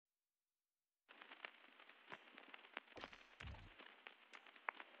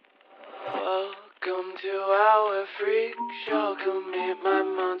to our freak show, come meet my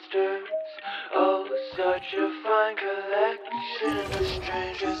monsters. Oh, such a fine collection of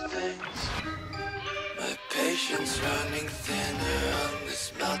stranger things. My patience running thinner on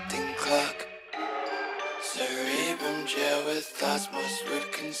this melting clock. Cerebrum gel with thoughts most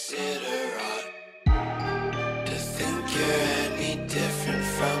would consider odd. To think you're any different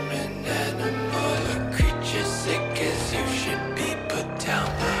from an animal or creature sick as you should be put down,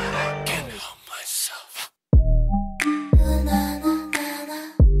 but I can't help myself.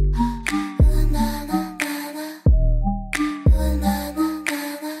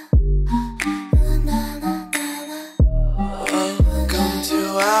 Welcome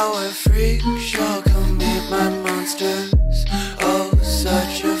to our freak show, come meet my monsters. Oh,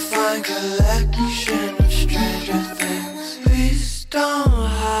 such a fine collection of stranger things. Please don't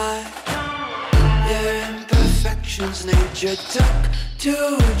hide your imperfections. Nature took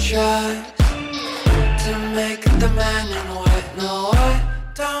to try to make the man in white. No, I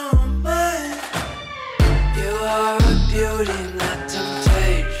don't mind. You are a beauty, not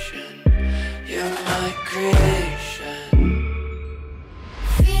temptation. You're my creation.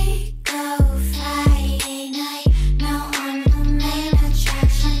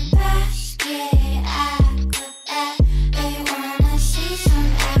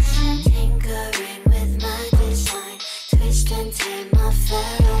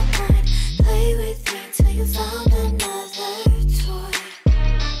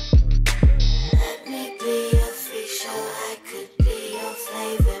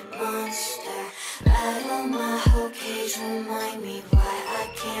 Remind me why I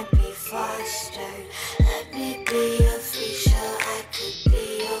can't be fostered. Let me be a feature, I could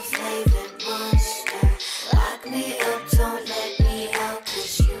be your favorite monster. Lock me up, don't let me out,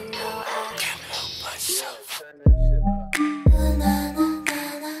 'cause you know I can't help myself.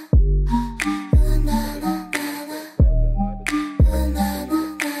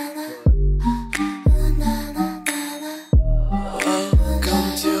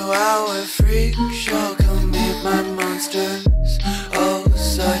 Welcome to our freak show, come meet my monsters. Oh,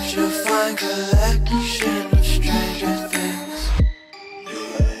 such a fine collection of stranger things.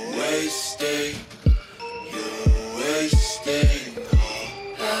 You're wasting.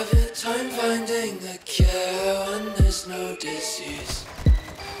 Have your time finding a cure when there's no disease.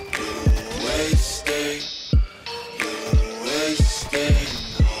 You're wasting.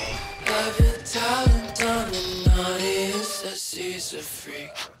 Have your talent on an audience that sees a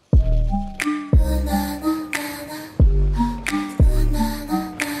freak.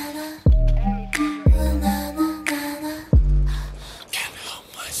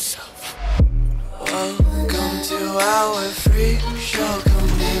 Welcome to our freak show,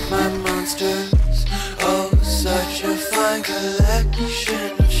 come meet my monsters. Oh, such a fine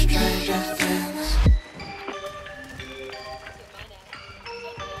collection of stranger things.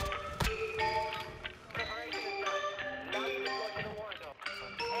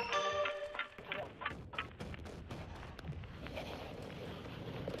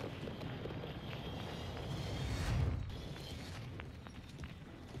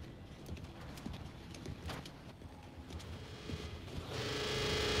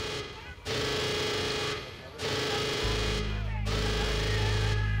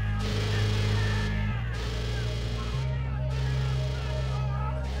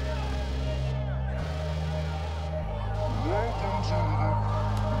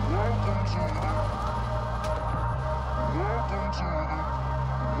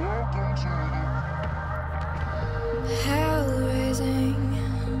 Hell raising,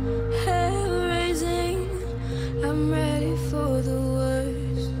 I'm ready for the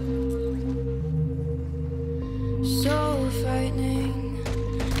worst. So frightening,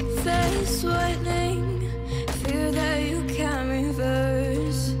 face whitening, fear that you can't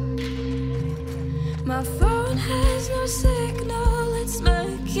reverse. My phone has no signal, it's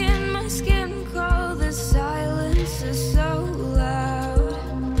making my skin crawl. The silence is so loud.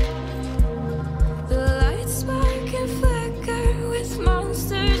 The lights spark and flicker with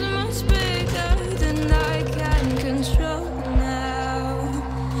monsters much bigger than I can control now.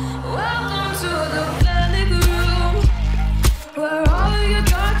 Welcome to the panic room, where all your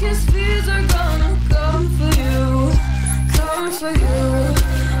darkest fears are gonna come for you, come for you.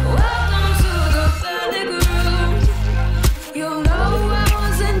 Welcome to the panic room. You'll know I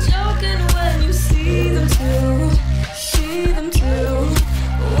wasn't joking when you see them too, see them too.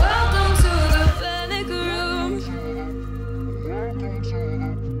 Welcome to the panic room.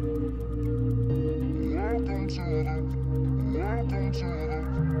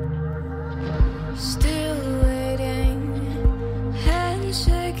 Still waiting, hands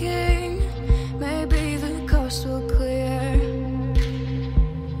shaking. Maybe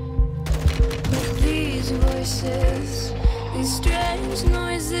strange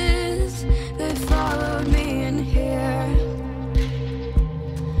noises, they followed me in here.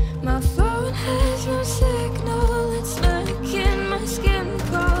 My phone has no signal, it's making my skin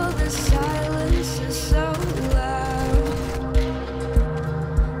cold. The silence is so loud.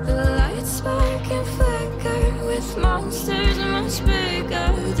 The lights spark and flicker with monsters much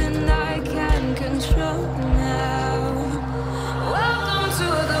bigger than I can control now. Welcome to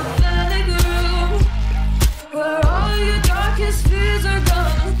the panic room, where all your darkest fears are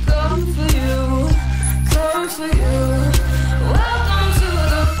gonna come for you, come for you. Welcome to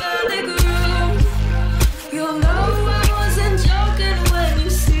the panic room. You'll know I wasn't joking when you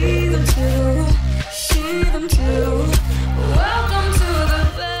see them too, see them too. Welcome to the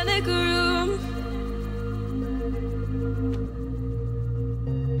panic room.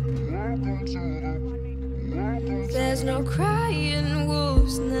 There's no crying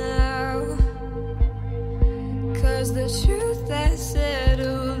wolves now, 'cause the truth has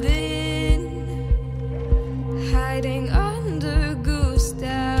settled in, hiding under goose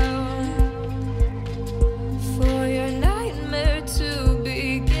down, for your nightmare to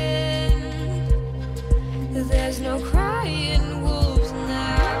begin. There's no crying wolves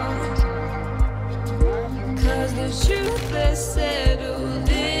now, 'cause the truth has settled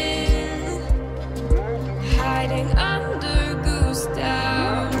in, hiding under goose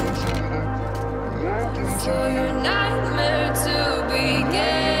down, for your nightmare to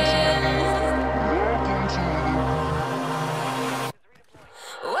begin.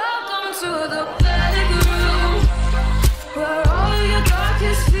 Welcome to the panic room, where all your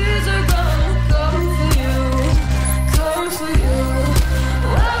darkest fears are gonna come for you, come for you.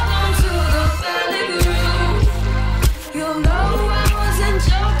 Welcome to the panic room. You'll know I wasn't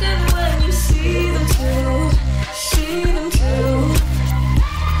joking when you see them too, see them too.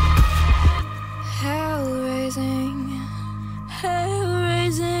 Hell raising, hell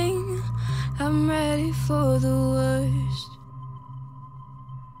raising. I'm ready for the worst.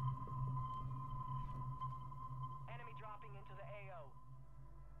 Enemy dropping into the AO.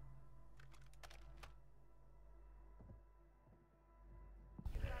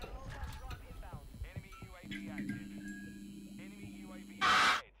 Drop inbound. Enemy UAV active. Enemy UAV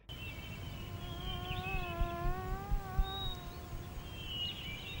active.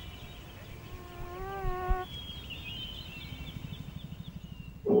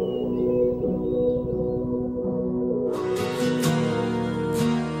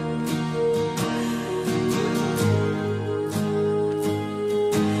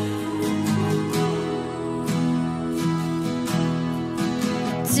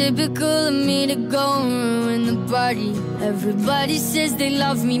 Typical of me to go and ruin the party. Everybody says they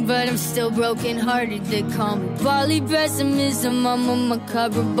love me, but I'm still broken hearted. They call me Bali pessimism, I'm a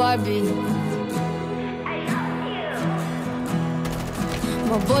macabre Barbie.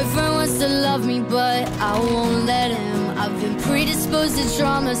 My boyfriend wants to love me, but I won't let him. I've been predisposed to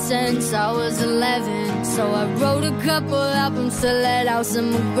trauma since I was 11, so I wrote a couple albums to let out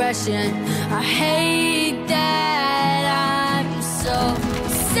some aggression. I hate that I'm so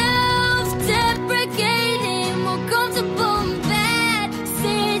self-deprecating, more comfortable in bad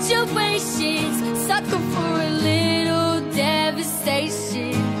situations, sucker for a little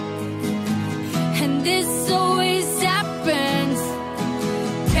devastation. And this always happens.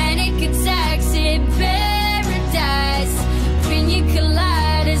 Panic attacks in paradise, pina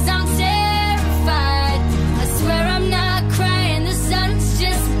coladas, I'm terrified. I swear I'm not crying, the sun's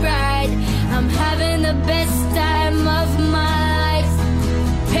just bright. I'm having the best time of my life.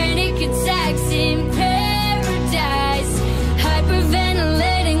 Panic attacks in paradise,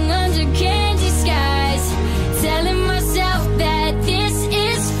 hyperventilating under candy skies, telling myself that this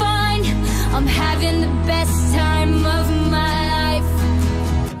is fine. I'm having the best time of my life.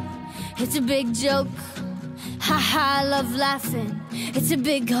 It's a big joke, haha, I love laughing. It's a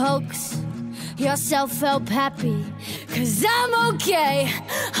big hoax, you're self-help happy, 'cause I'm okay.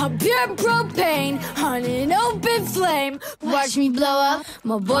 I'm pure propane on an open flame. Watch me blow up.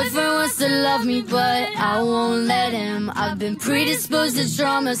 My boyfriend wants to love me, but I won't let him. I've been predisposed to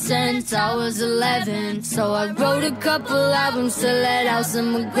trauma since I was 11, so I wrote a couple albums to let out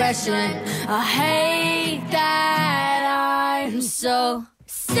some aggression. I hate that I'm so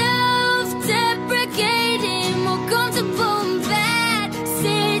self-deprecating, more comfortable in bad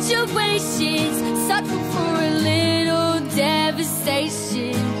situations, sucker for a little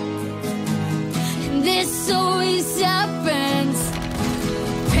devastation. And this always happens.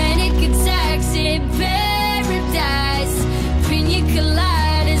 Panic attacks in paradise, pina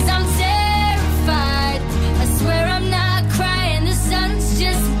coladas, I'm terrified. I swear I'm not crying, the sun's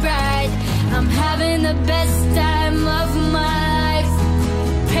just bright. I'm having the best time of my life.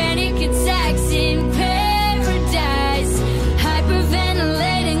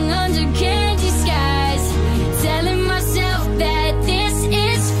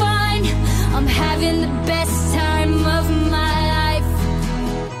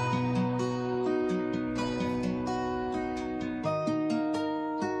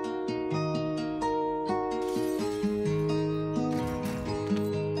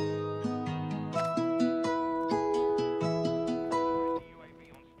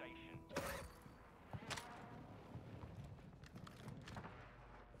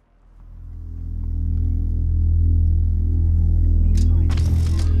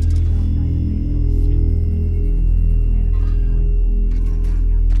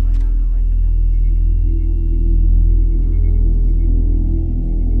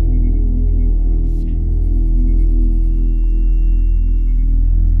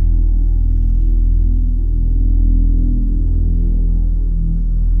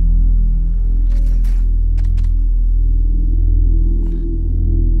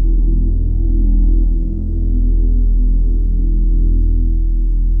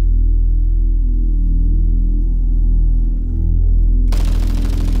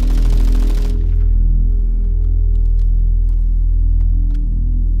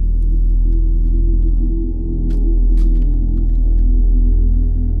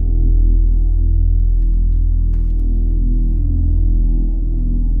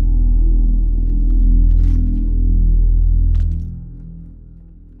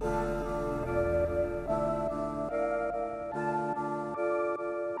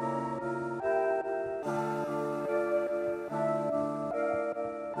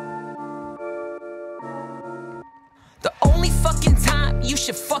 fucking time you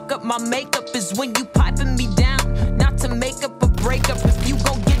should fuck up my makeup is when you piping me down. Not to make up a breakup. If you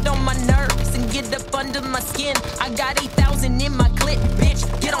gon' get on my nerves and get up under my skin, I got 8,000 in my clip, bitch.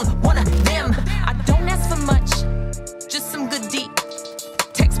 Get on one of them. I don't ask for much, just some good deed.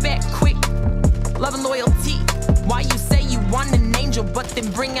 Text back quick, love and loyalty. Why you say you want an angel, but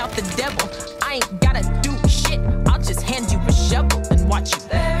then bring out the devil? I ain't gotta do shit, I'll just hand you a shovel and watch you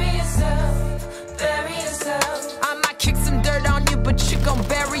Bury yourself, bury yourself. I might kick some dirt on you, but you gon'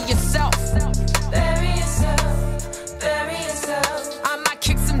 bury yourself. Bury yourself, bury yourself. I might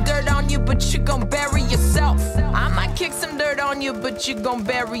kick some dirt on you, but you gon' bury yourself. I might kick some dirt on you, but you gon'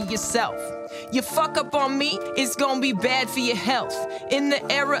 bury yourself. You fuck up on me, it's gon' be bad for your health. In the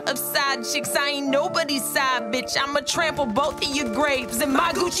era of side chicks, I ain't nobody's side bitch. I'ma trample both of your graves in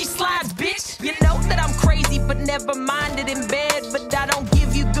my Gucci slides, bitch. You know that I'm crazy, but never mind it in bed. But I don't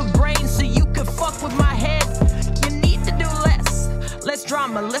give you good brains, so you can fuck with my head. You need to do less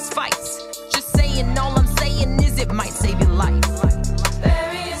drama, less fights. Just saying, all I'm saying is it might save your life.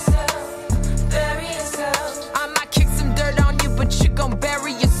 Bury yourself, bury yourself. I might kick some dirt on you, but you gon'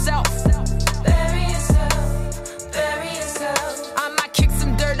 bury yourself. Bury yourself, bury yourself. I might kick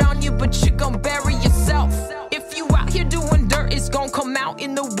some dirt on you, but you gon' bury yourself. If you out here doing dirt, it's gon' come out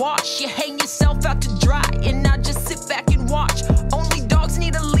in the wash. You hang yourself out to dry, and I just sit back and watch. Only dogs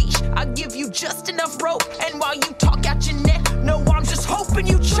need a leash, I'll give you just enough rope. And while you talk out your neck, no, I'm just hoping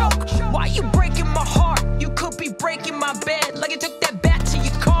you choke. Why you breaking my heart? You could be breaking my bed, like it took that bat to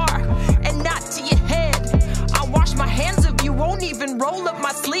your car, and not to your head. I wash my hands of you, won't even roll up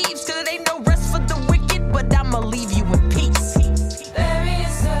my sleeves, cause it ain't no rest for the wicked, but I'ma leave you in peace. Bury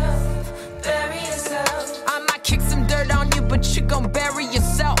yourself, bury yourself. I might kick some dirt on you, but you gon' bury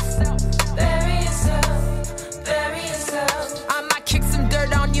yourself. Bury yourself, bury yourself. I might kick some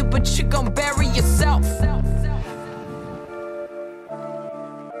dirt on you, but you gon' bury yourself.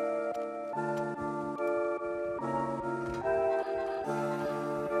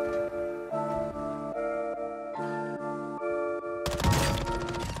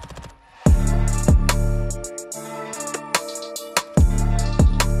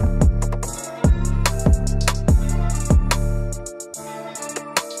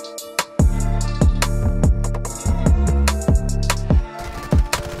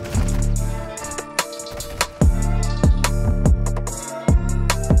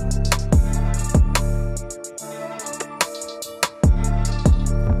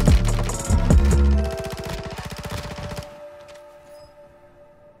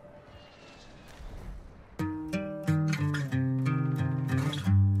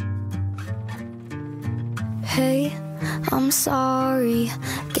 Hey, I'm sorry,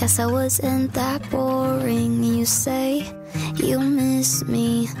 guess I wasn't that boring. You say you miss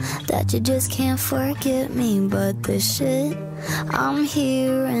me, that you just can't forget me. But the shit I'm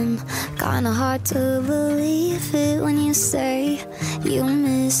hearing, kinda hard to believe it when you say you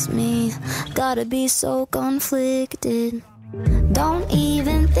miss me. Gotta be so conflicted. Don't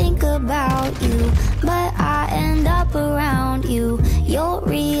even think about you, but I end up around you. You'll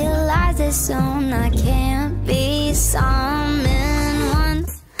realize it soon, I can't be summoned. 1,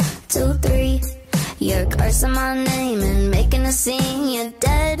 2, 3. You're cursing my name and making a scene. You're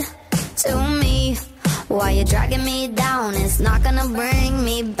dead to me. Why you dragging me down? It's not gonna bring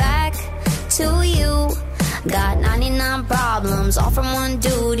me back to you. Got 99 problems, all from one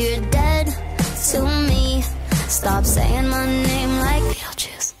dude. You're dead to me. Stop saying my name like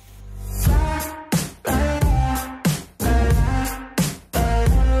Beetlejuice.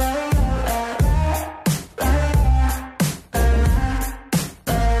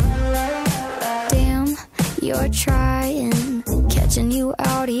 Damn, you're trying, catching you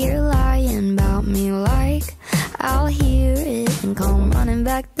out here lying about me like I'll hear it and come running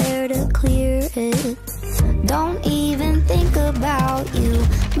back there to clear it. Don't even think about you,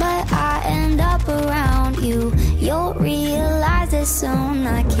 but I end up around you. You'll realize it soon,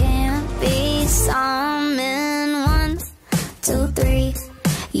 I can't be summoned. 1, 2, 3.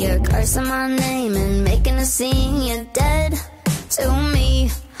 You're cursing my name and making a scene. You're dead to me.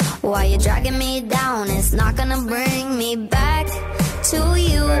 Why you dragging me down? It's not gonna bring me back to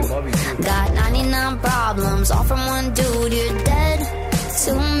you. Got 99 problems, all from one dude. You're dead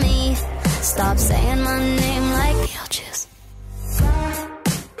to me. Stop saying my name